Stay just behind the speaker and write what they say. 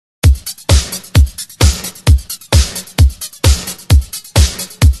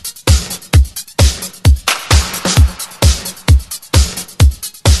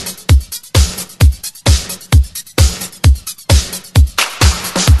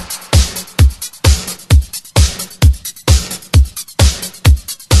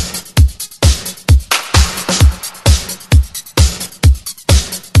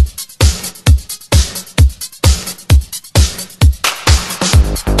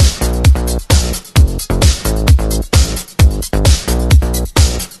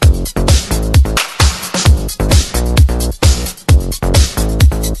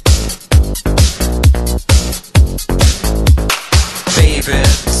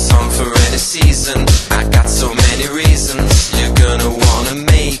for any season. I got so many reasons. You're gonna wanna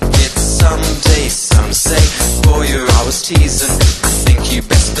make it someday. Some say, boy, you're always teasing. I think you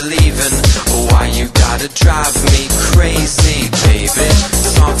best believe in why you gotta drive me crazy, baby.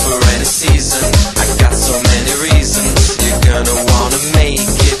 Song for any season. I got so many reasons. You're gonna wanna make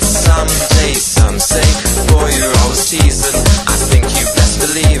it someday. Some say, boy, you're always teasing. I think you best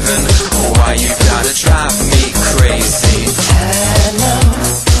believe in why you gotta drive me crazy. I know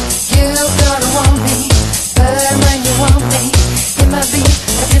you're gonna want me, but when you want me, it might be a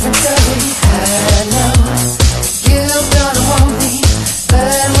different story. I know you're gonna want me,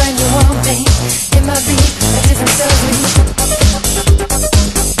 but when you want me, it might be a different story.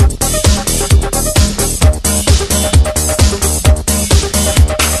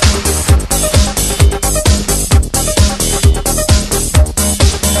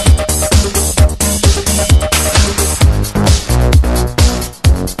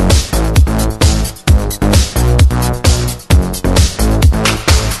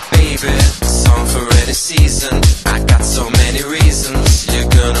 Season. I got so many reasons. You're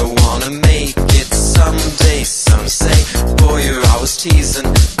gonna wanna make it someday. Some say, boy, you're always teasing.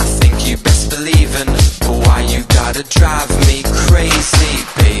 I think you best believe in why you gotta drive me crazy,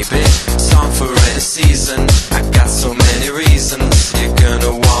 baby. Song for any season. I got so many reasons. You're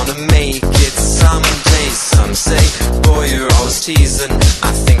gonna wanna make it someday. Some say, boy, you're always teasing.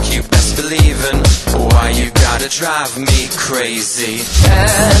 I think you best believe in why you gotta drive me crazy.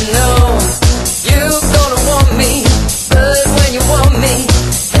 I know you're gonna want me, but when you want me,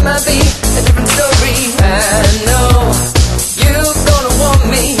 it might be a different story. I know you're gonna want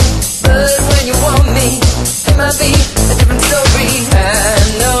me, but when you want me, it might be a different story. I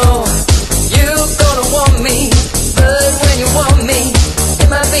know you're gonna want me, but when you want me, it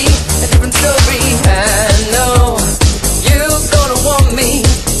might be a different story. I know you're gonna want me,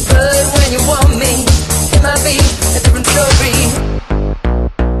 but when you want me, it might be a different story.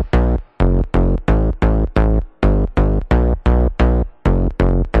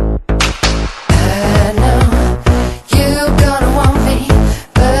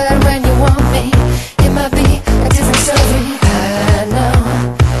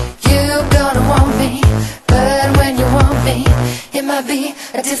 Be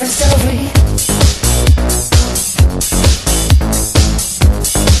a different story.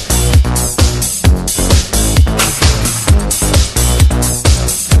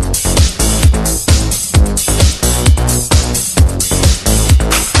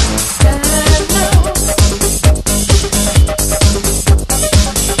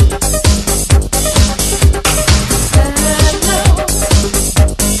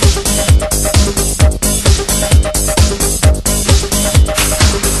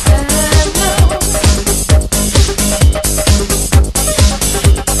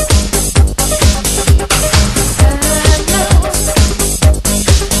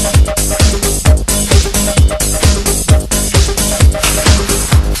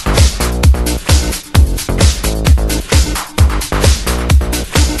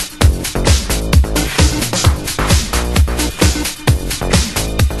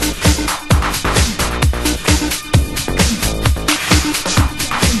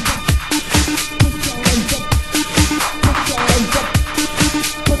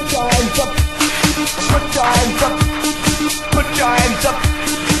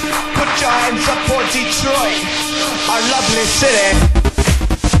 Detroit, our lovely city.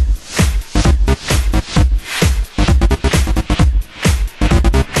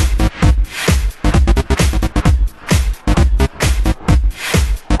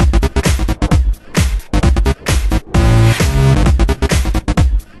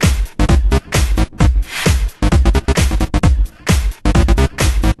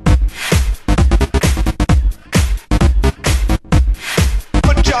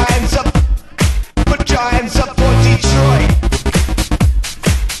 Put your hands up for Detroit.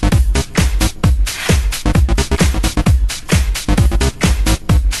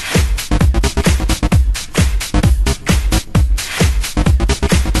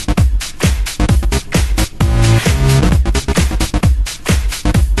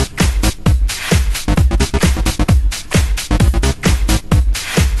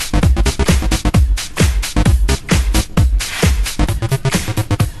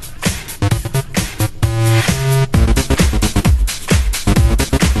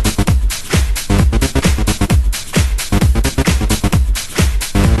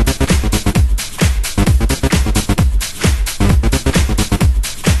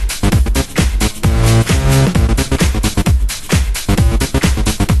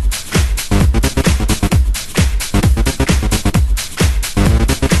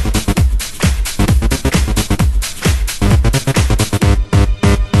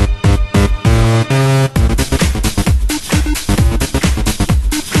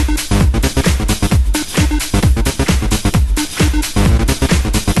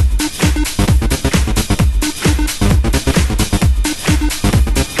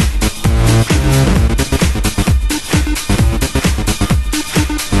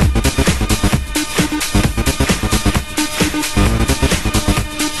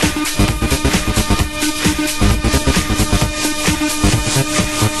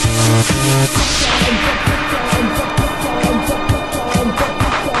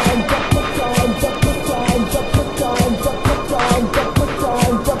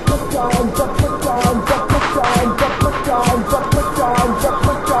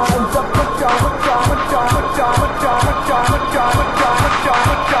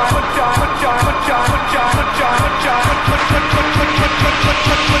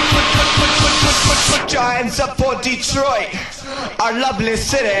 hands up for Detroit, our lovely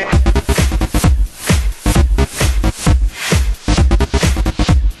city.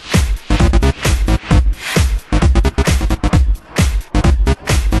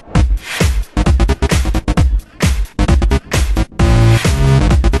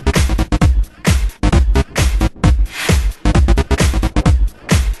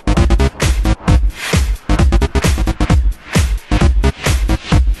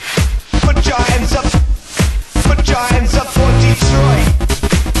 Put your hands up for Detroit.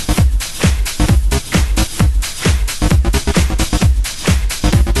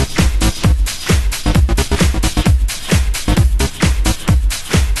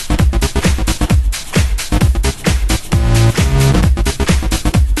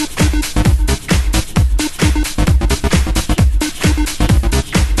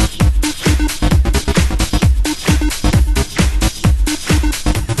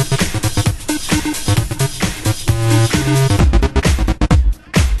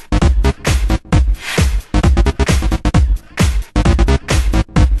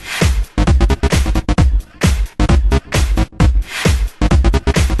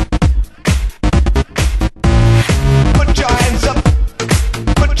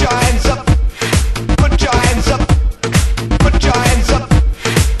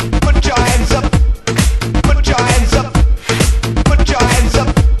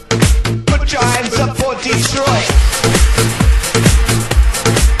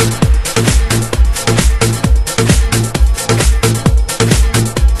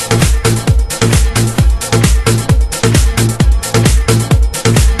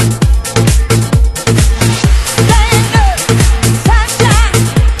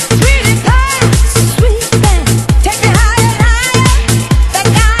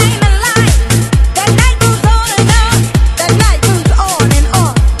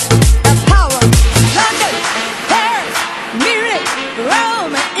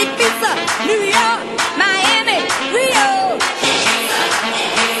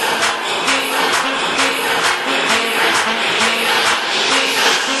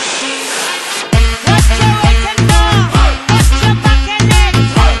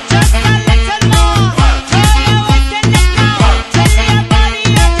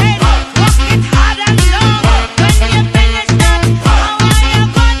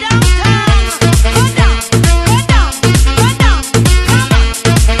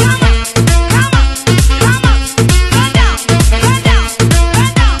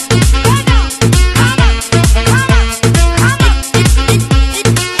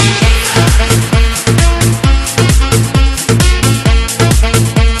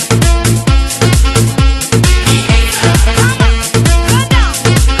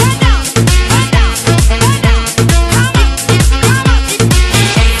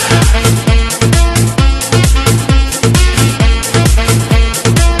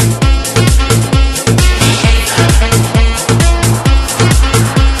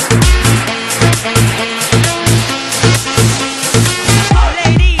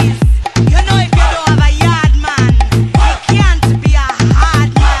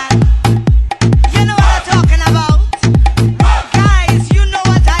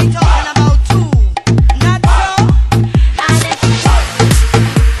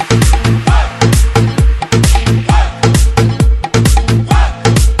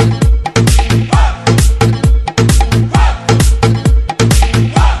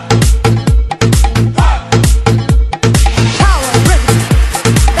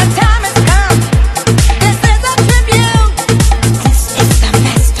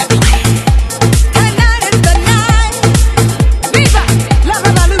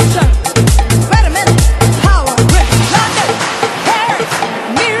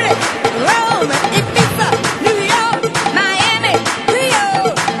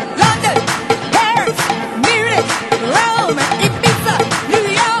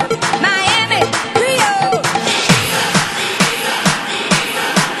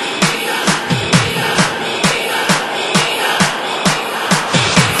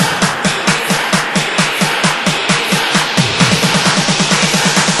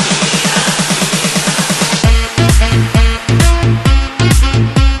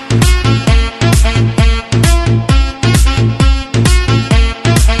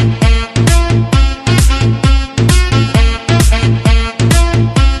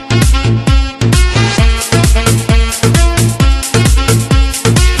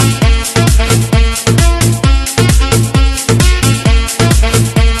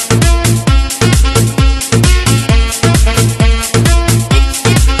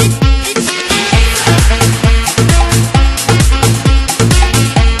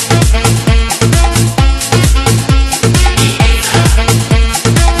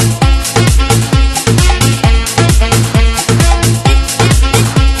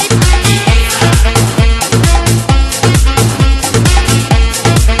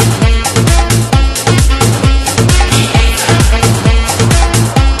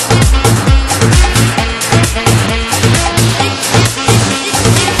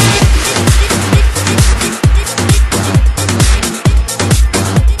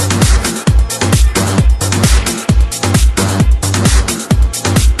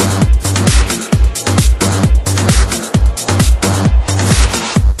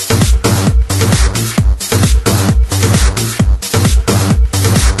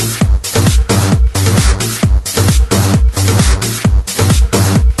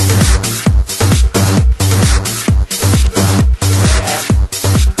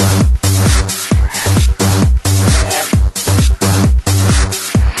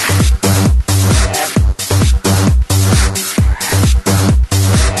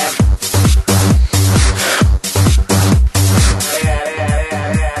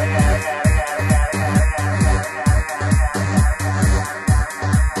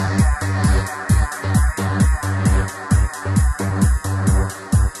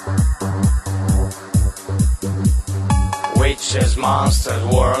 Witches, monsters,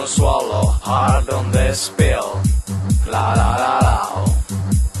 worms swallow hard on this pill. La la la la.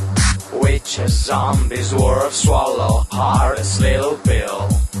 Witches, zombies, worms swallow hardest little pill.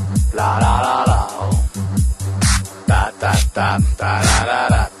 La la la la. Ta ta ta ta ra ra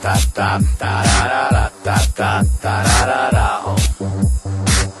ra ta ta ta ra ra ra ta ta ta ra ra ra.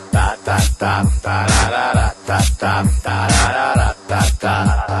 Ta ta ta ta ra ra ra ta ta ta ra ra ra ta ta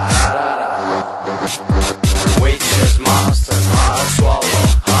ra ra ra. Witches, monsters, hard swallow,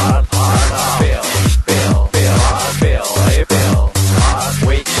 hard pill, pill, pill, hard pill, a pill, hard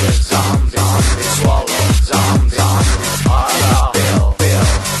witches, zombie swallow, zombie, hard pill, pill,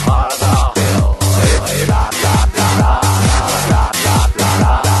 hard pill, la la la la la la la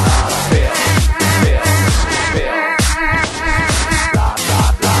la la pill, pill, pill, la la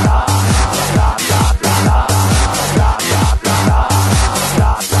la la la la la la la la la la.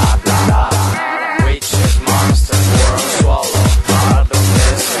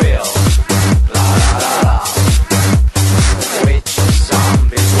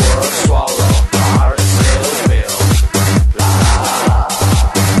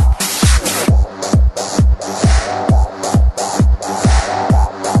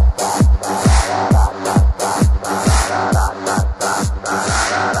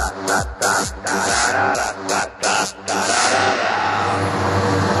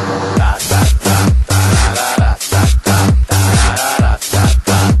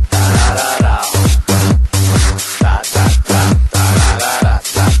 monsters, worms swallow hard on this pill. La la la la.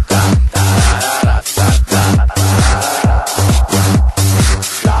 Witches, zombies, worms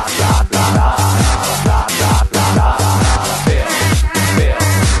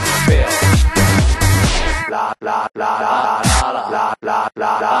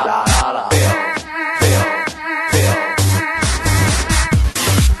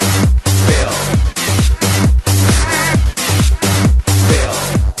swallow hard as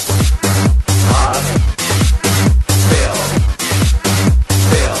little pill. La la la la.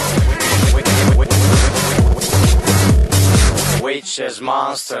 Witches,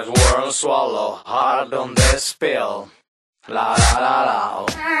 monsters, worms swallow hard on this pill. La la la la.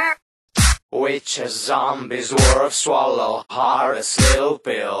 Witches, zombies, worms swallow hard as little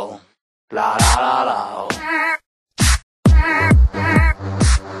pill. La la la la.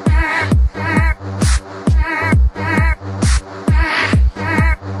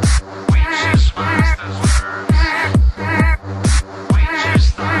 Witches, monsters, worms. Witches,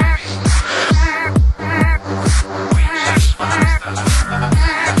 zombies, witches, monsters,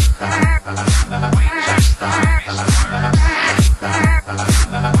 witches, zombies,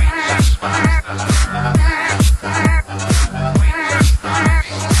 witches, monsters, witches,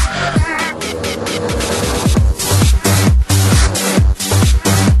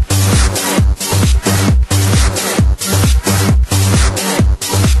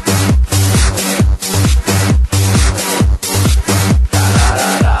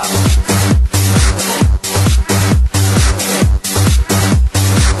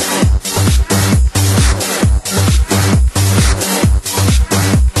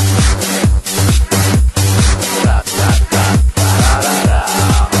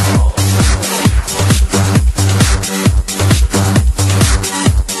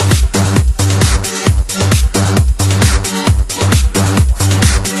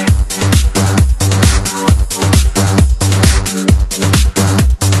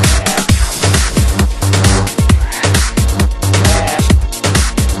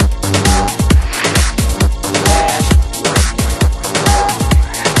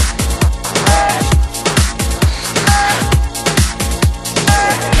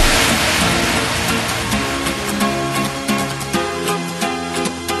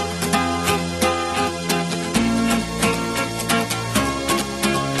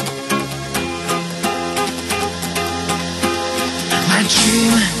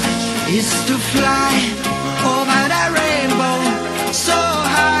 is to fly over the rainbow so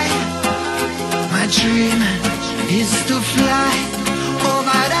high. My dream is to fly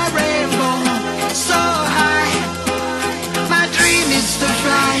over the rainbow so high. My dream is to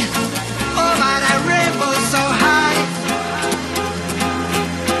fly over the rainbow so high.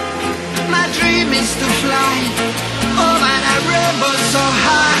 My dream is to fly over the rainbow so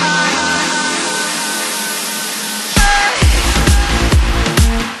high.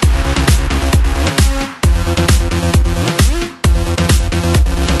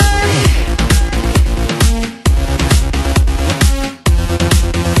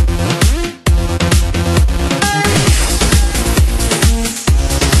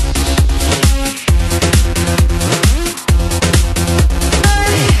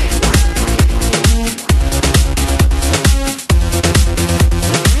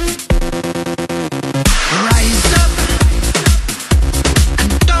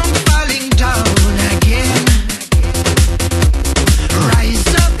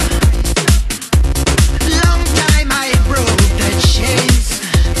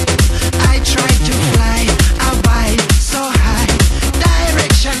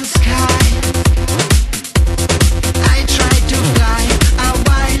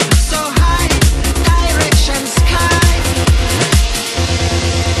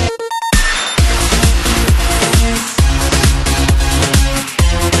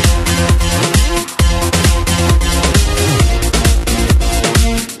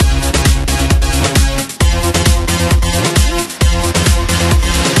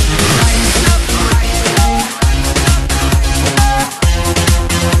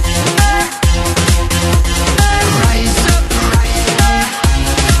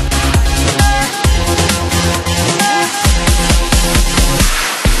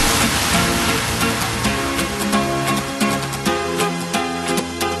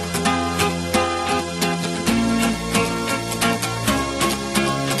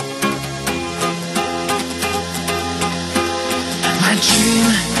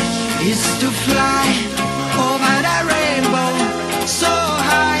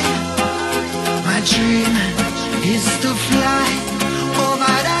 to fly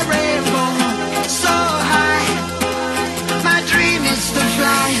over the rainbow so high. My dream is to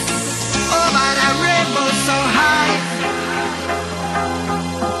fly over the rainbow so high.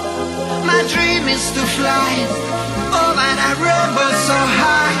 My dream is to fly over the rainbow so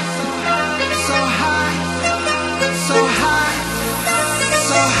high, so high, so high,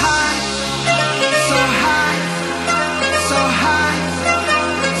 so high, so high, so high, so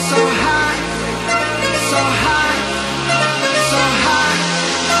high, so high, so high, so high, so high,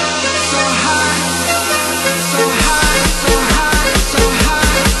 so high, so high, so high, so high,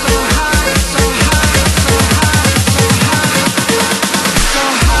 so high, so high, so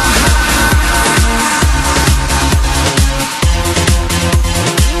high.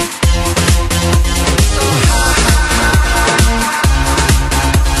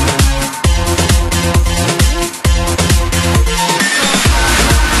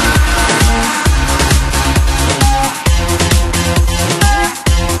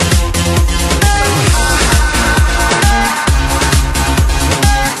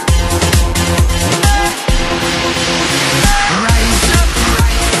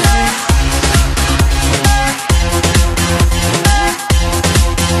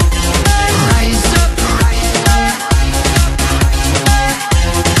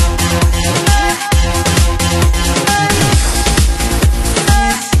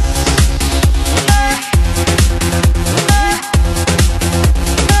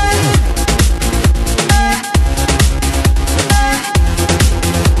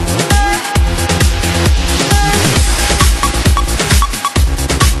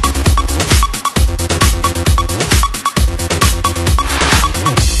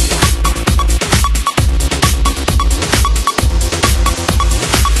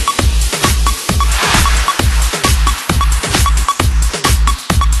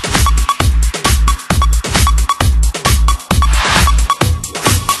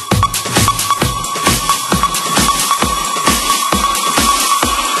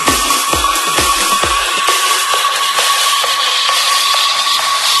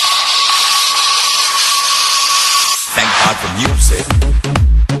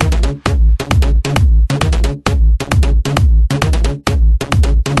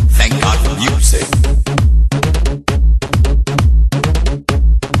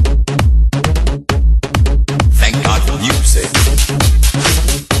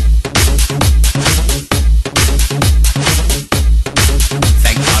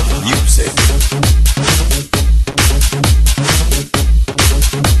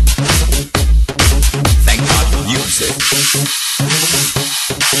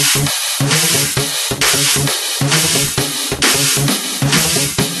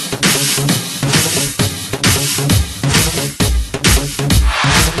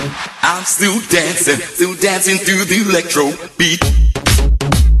 I'm still dancing to the electro beat.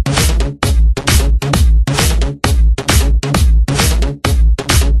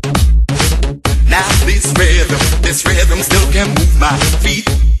 Now this rhythm still can move my feet.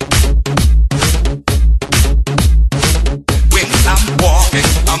 When I'm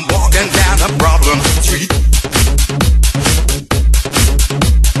walking down a problem street.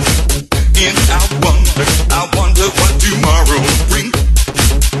 And I wonder what tomorrow brings.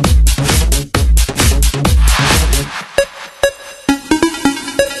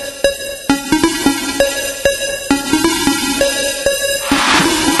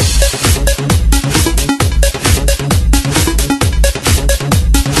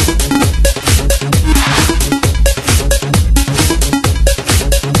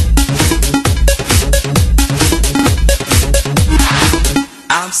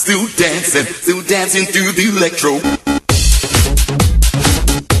 Still dancing to the electro.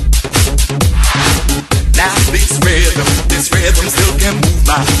 Now this rhythm still can move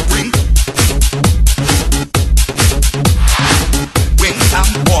my ring. When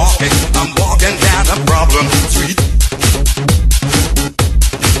I'm walking down a problem street.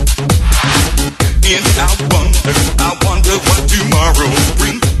 And I wonder what tomorrow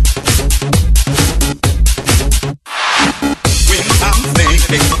brings.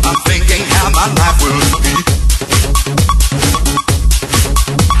 I'm thinking how my life will be.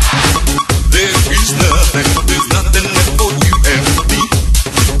 There's nothing left for you and me.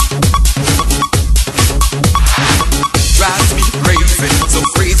 Drives me crazy, so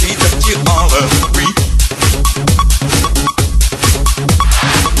crazy that you all agree.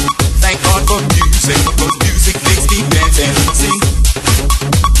 Thank God for music, 'cause music makes me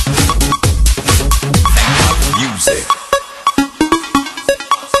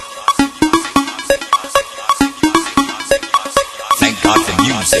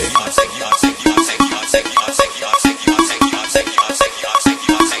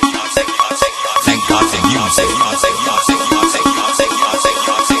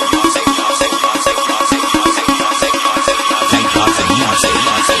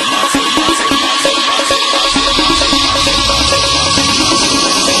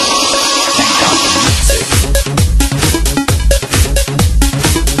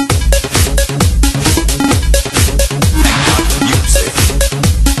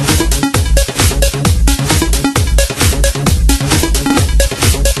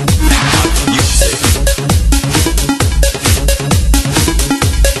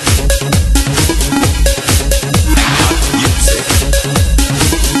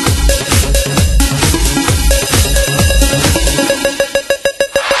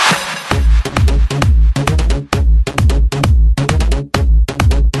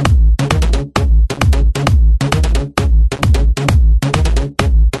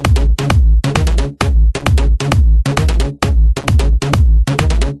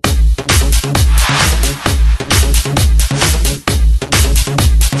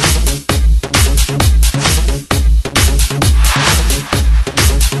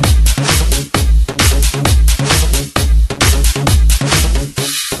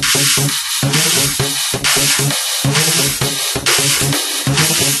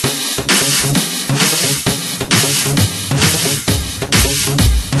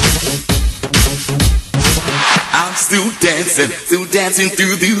Still dancing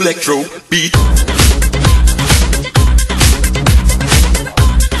through the electro beat.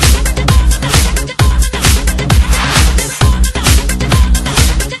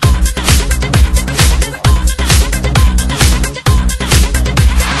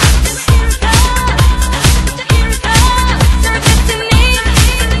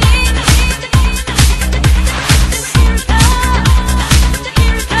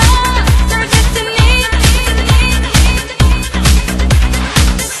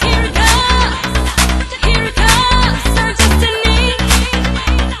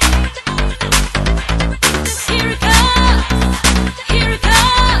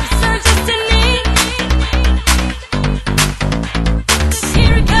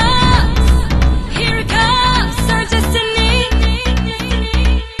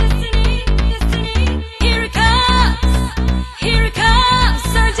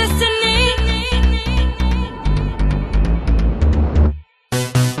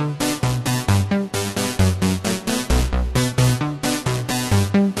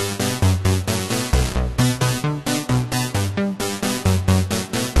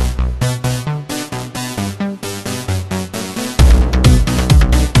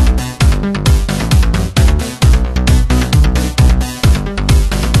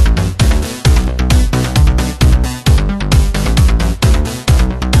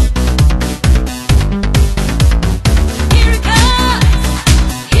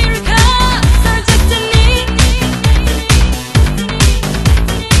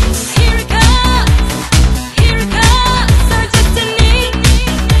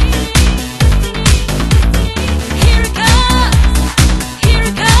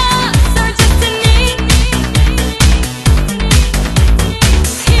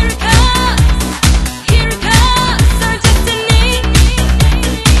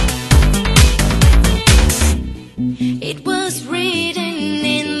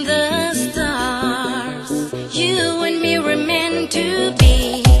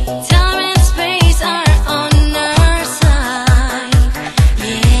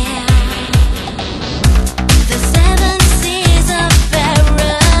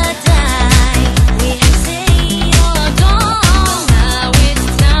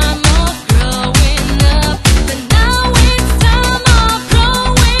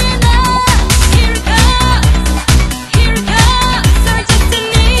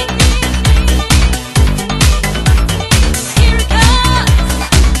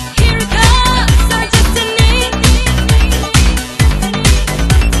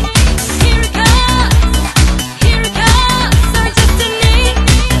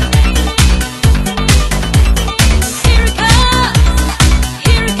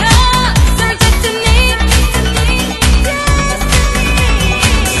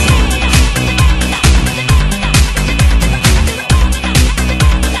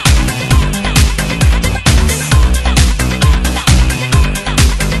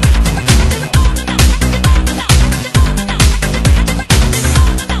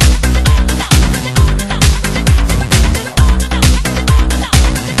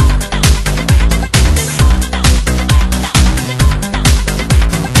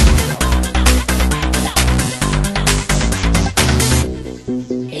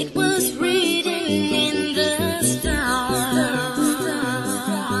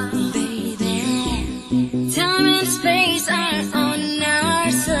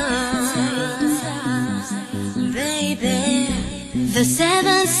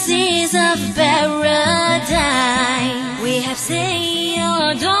 fantasies of paradise. We have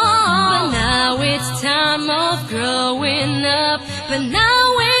sailed on, but now it's time of growing up. But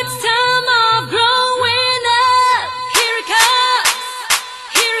now it's time of growing up. Here it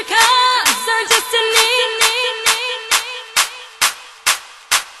comes, our destiny.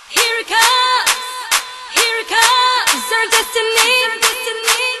 Here it comes, our destiny.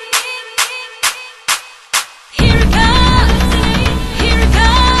 Here it comes,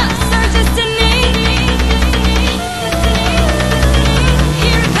 our destiny.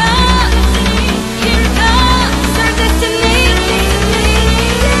 Here it comes, our destiny.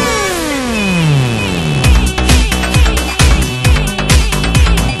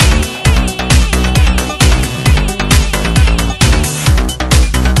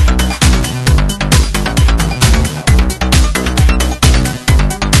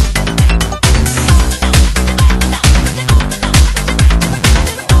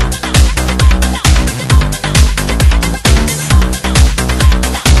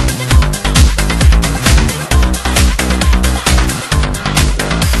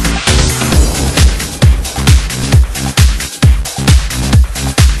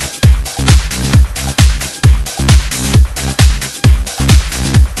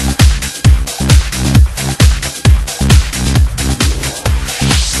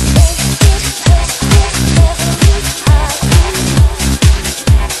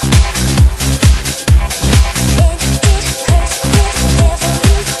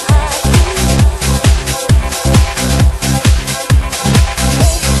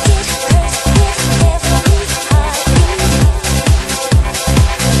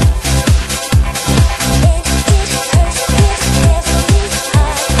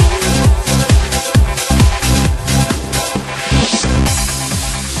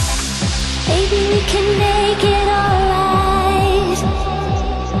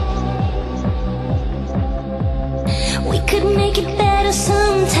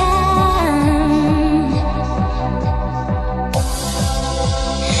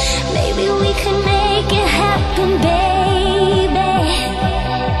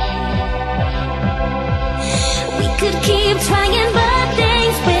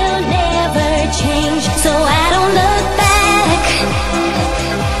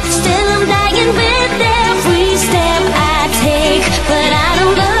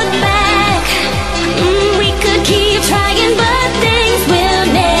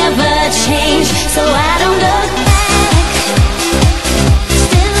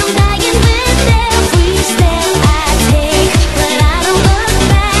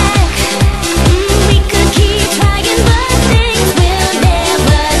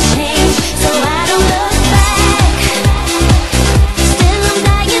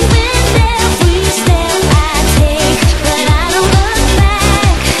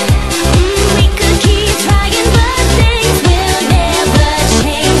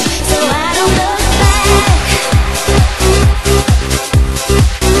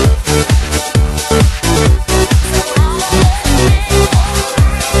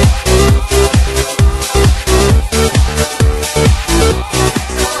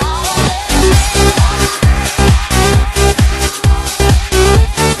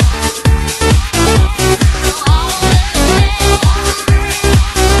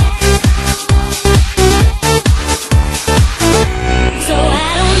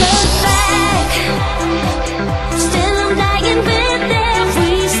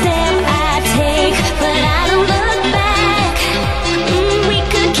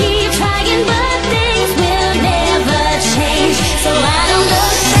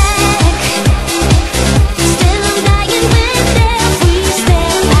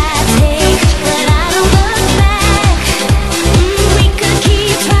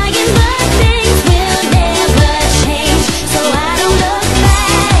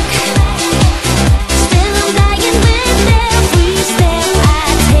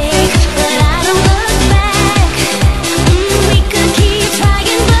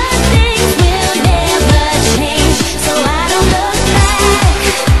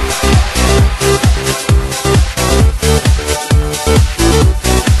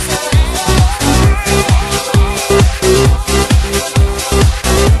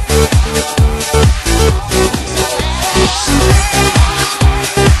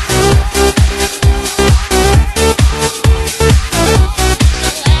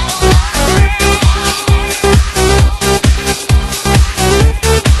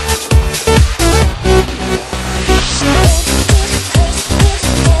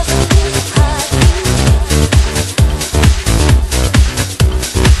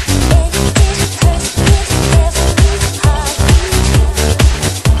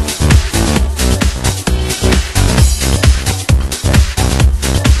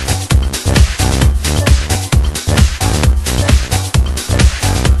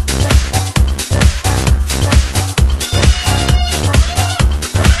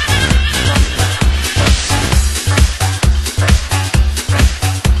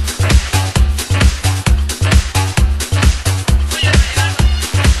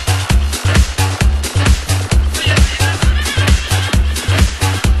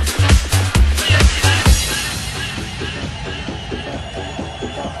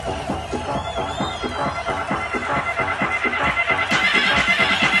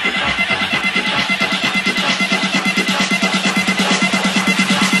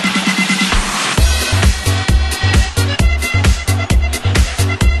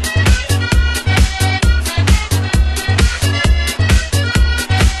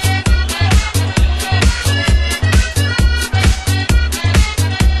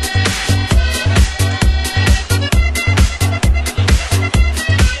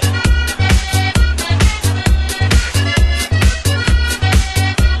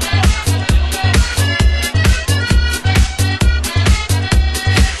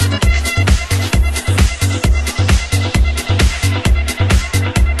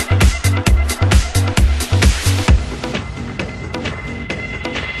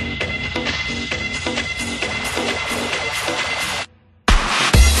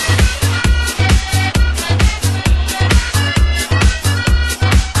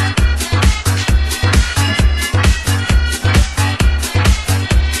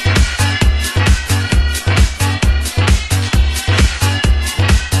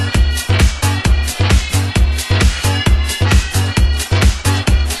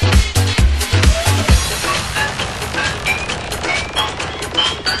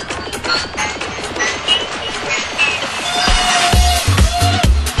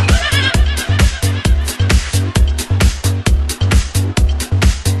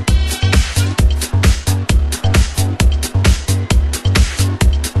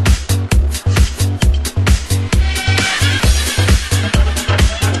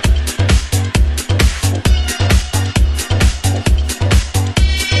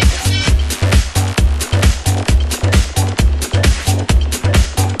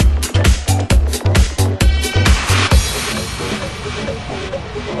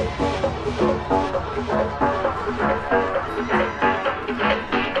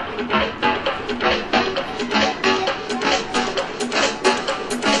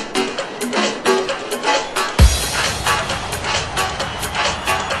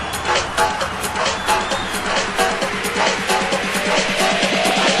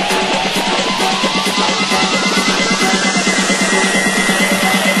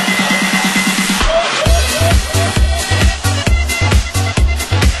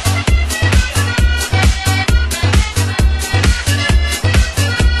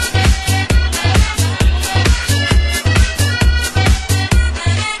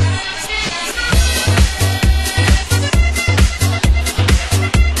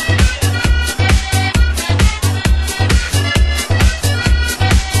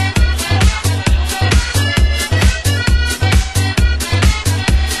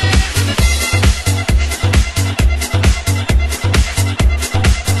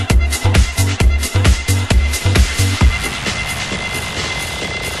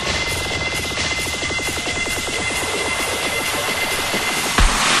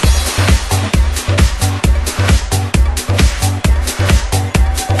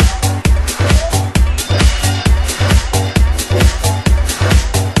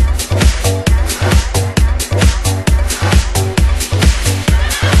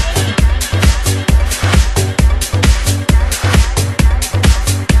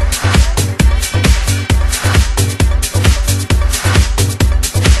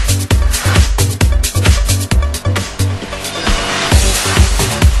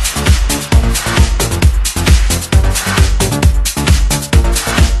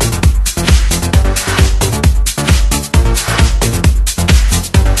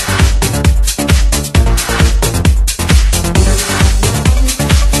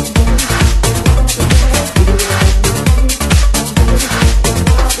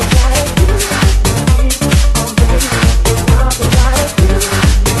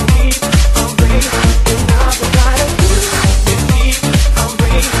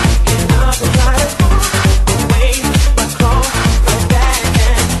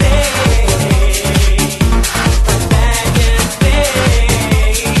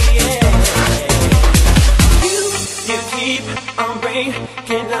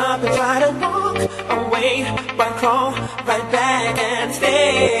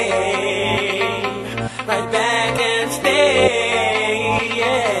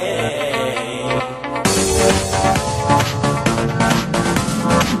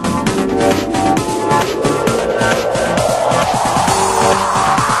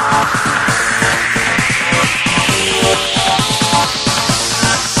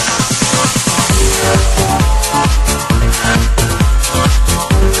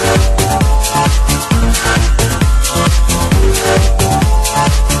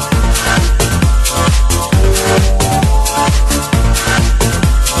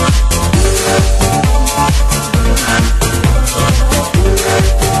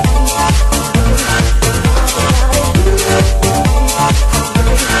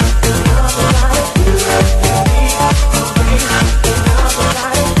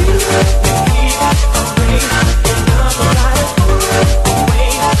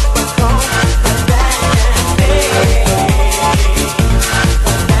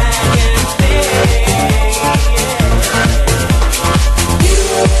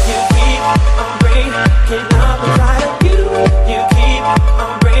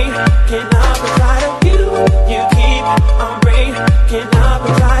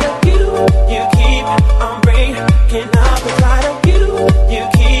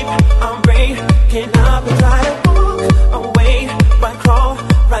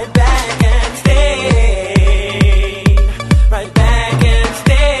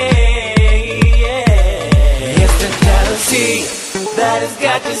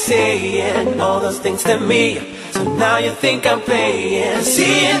 Think I'm playing.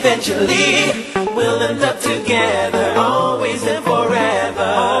 See, eventually we'll end up together, always and forever,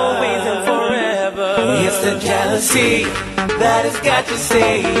 always and forever. It's the jealousy that has got you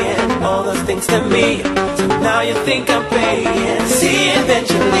saying all those things to me. So now you think I'm playing. See,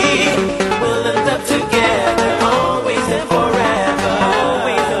 eventually we'll end up together, always and forever,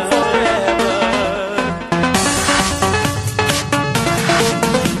 always and forever.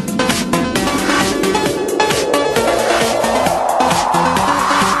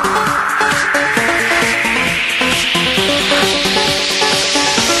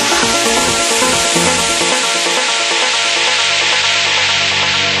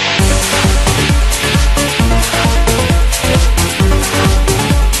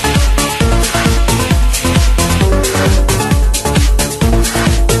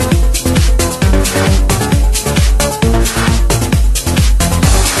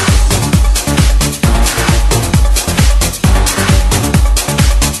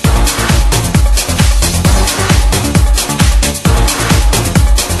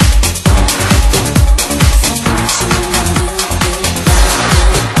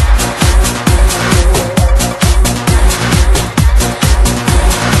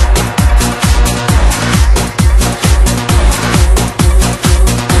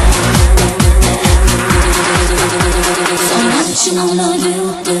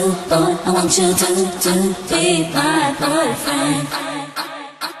 want you to be my boyfriend.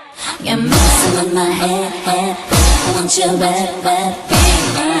 You're messing with my head. I want you bad, be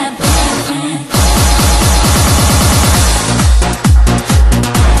my boyfriend.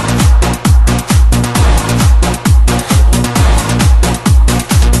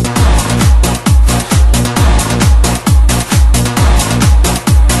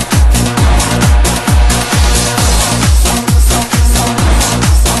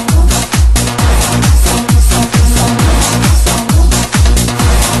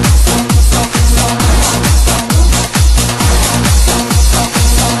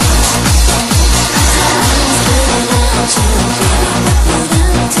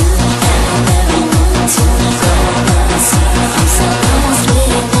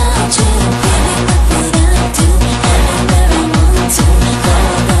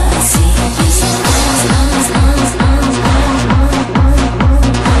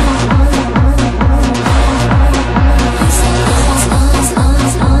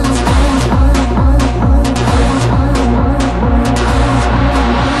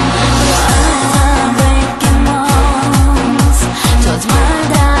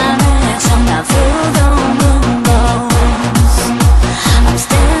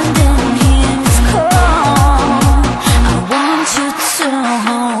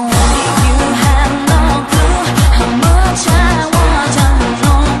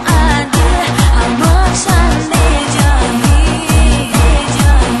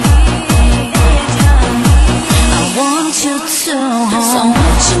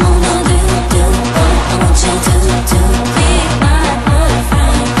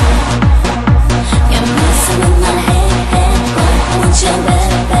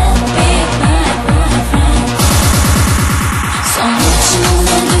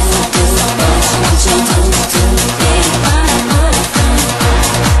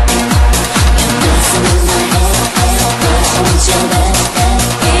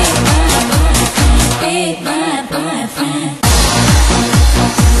 Be my boyfriend.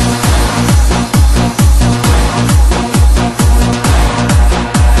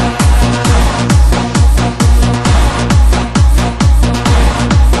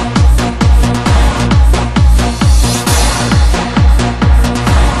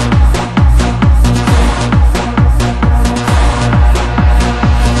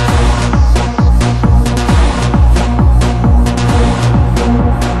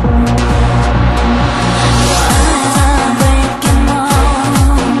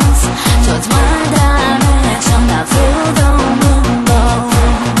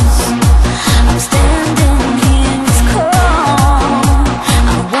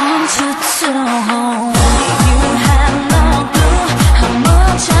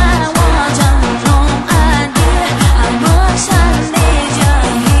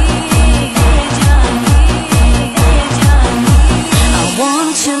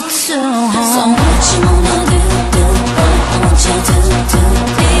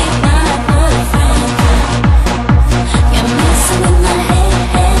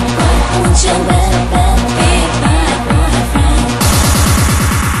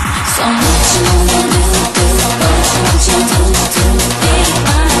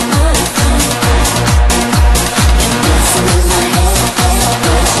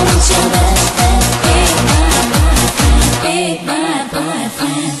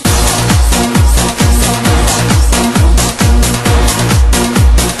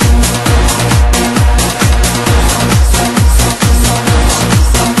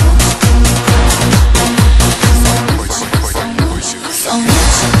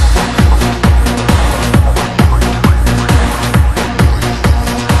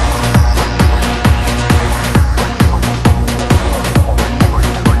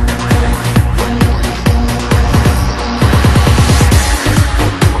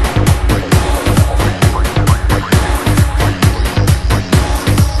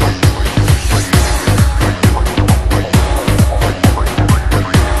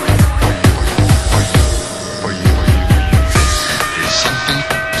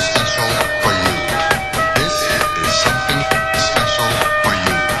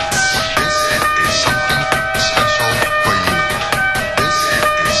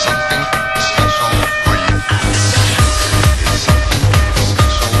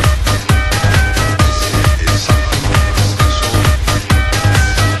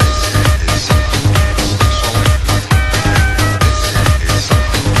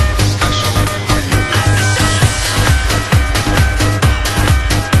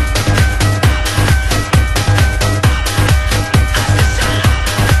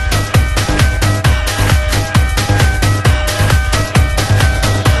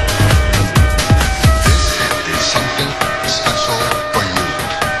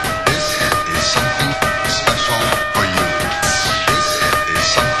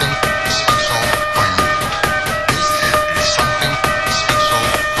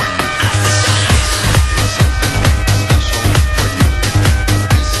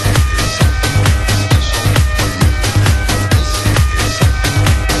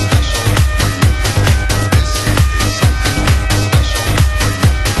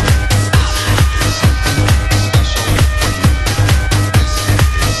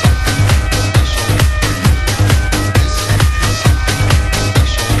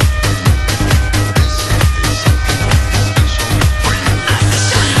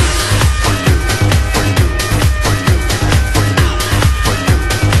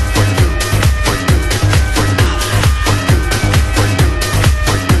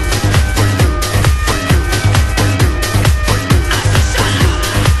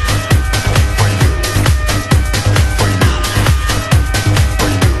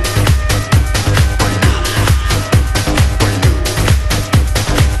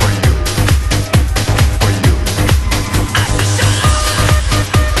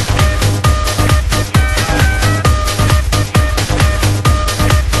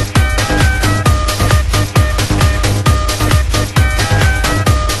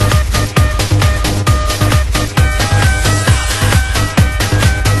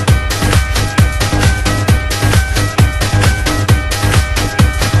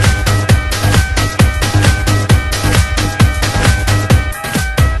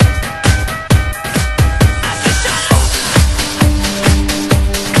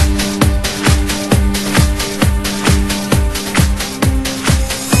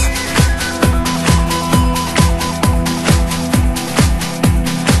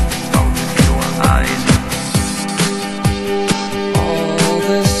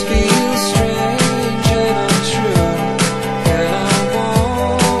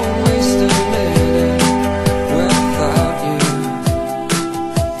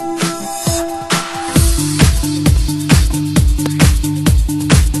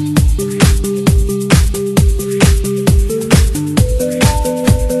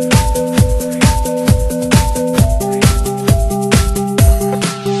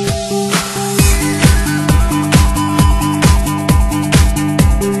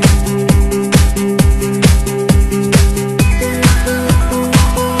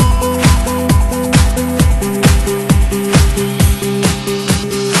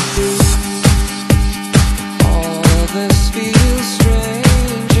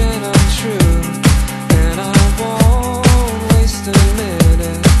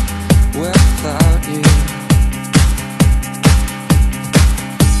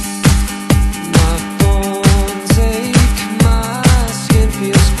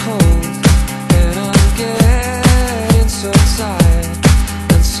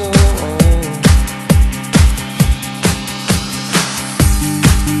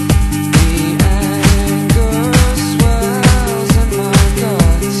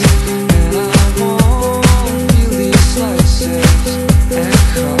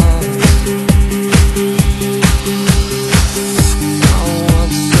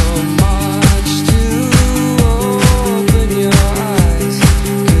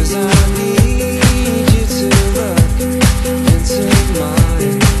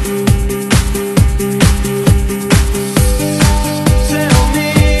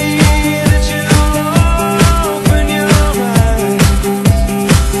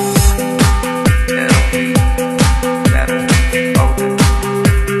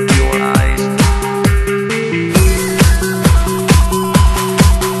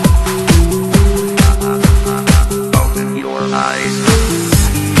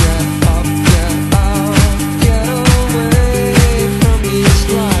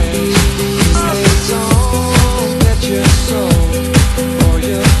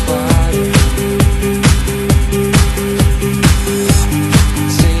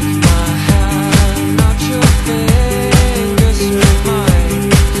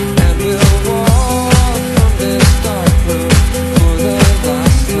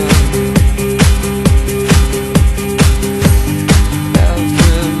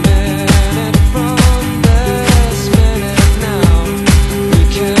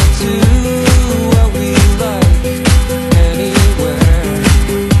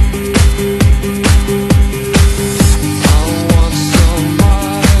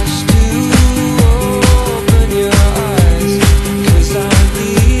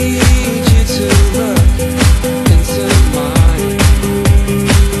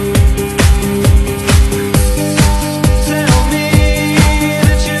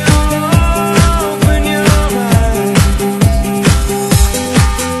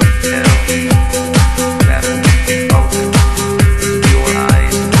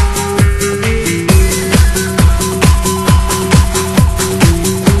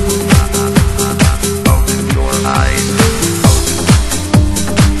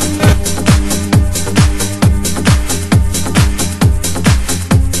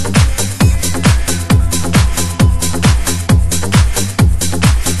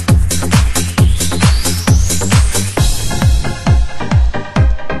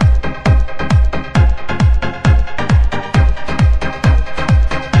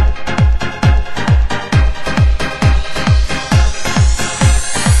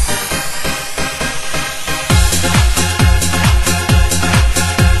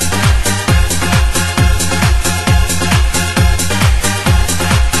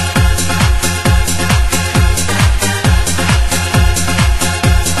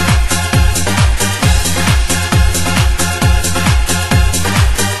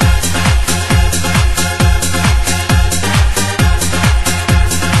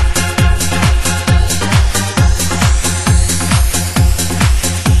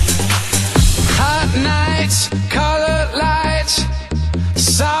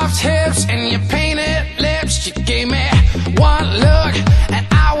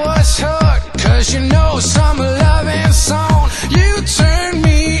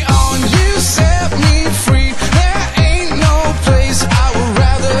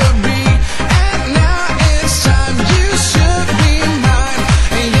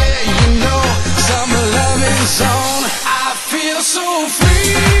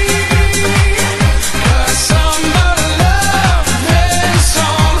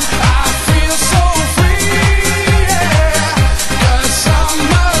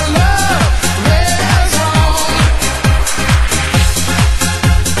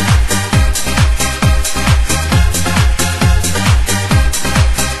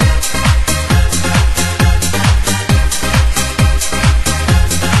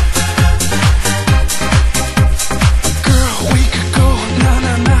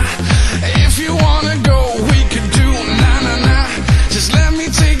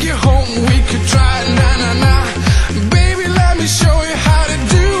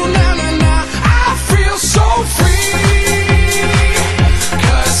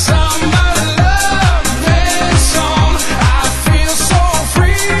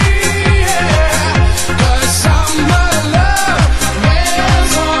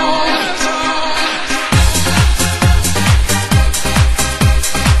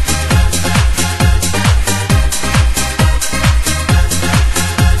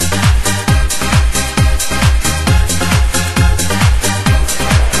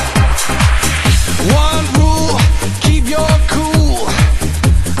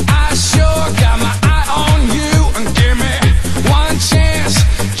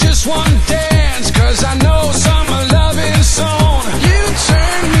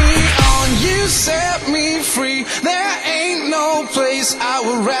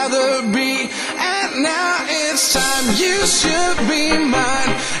 I'd rather be. And now it's time, you should be mine.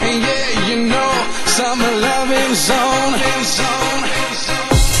 And yeah, you know, summer loving zone.